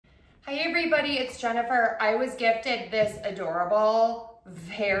Hi everybody, it's Jennifer. I was gifted this adorable,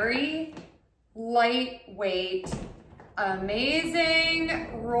 very lightweight,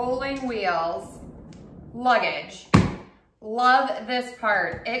 amazing rolling wheels luggage. Love this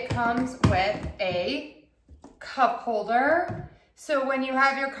part. It comes with a cup holder. So when you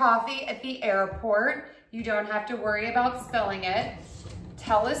have your coffee at the airport, you don't have to worry about spilling it.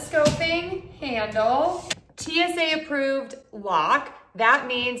 Telescoping handle, TSA approved lock. That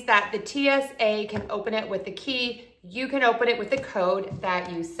means that the TSA can open it with the key. You can open it with the code that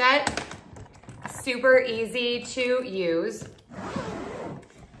you set. Super easy to use.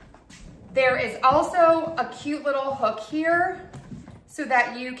 There is also a cute little hook here so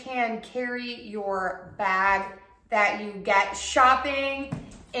that you can carry your bag that you get shopping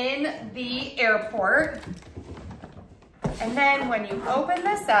in the airport. And then when you open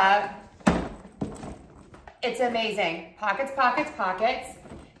this up, it's amazing. Pockets, pockets, pockets.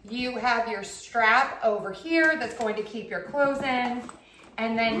 You have your strap over here that's going to keep your clothes in.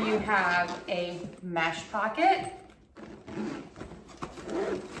 And then you have a mesh pocket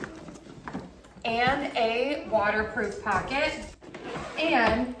and a waterproof pocket.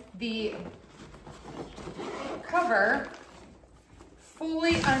 And the cover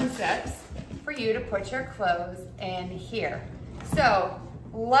fully unzips for you to put your clothes in here. So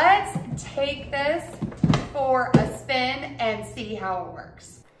let's take this for a spin and see how it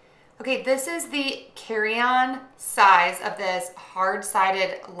works. Okay, this is the carry-on size of this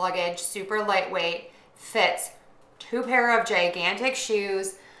hard-sided luggage, super lightweight, fits 2 pair of gigantic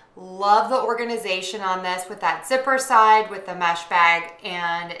shoes. Love the organization on this with that zipper side with the mesh bag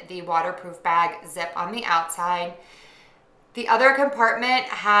and the waterproof bag zip on the outside. The other compartment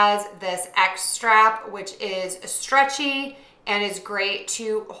has this X strap, which is stretchy and is great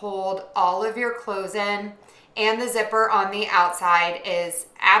to hold all of your clothes in. And the zipper on the outside is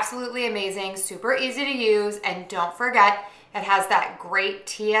absolutely amazing, super easy to use. And don't forget, it has that great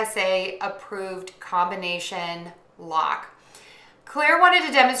TSA approved combination lock. Claire wanted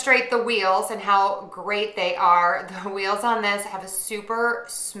to demonstrate the wheels and how great they are. The wheels on this have a super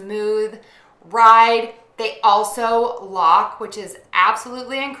smooth ride. They also lock, which is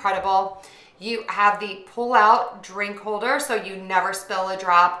absolutely incredible. You have the pull-out drink holder, so you never spill a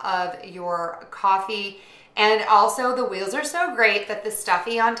drop of your coffee. And also the wheels are so great that the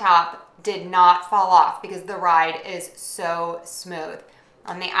stuffy on top did not fall off because the ride is so smooth.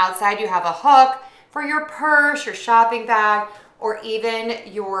 On the outside, you have a hook for your purse, your shopping bag, or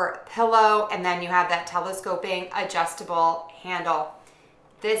even your pillow. And then you have that telescoping adjustable handle.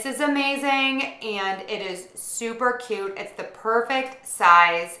 This is amazing and it is super cute. It's the perfect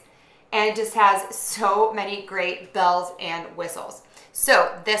size and it just has so many great bells and whistles.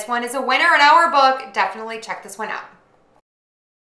 So this one is a winner in our book. Definitely check this one out.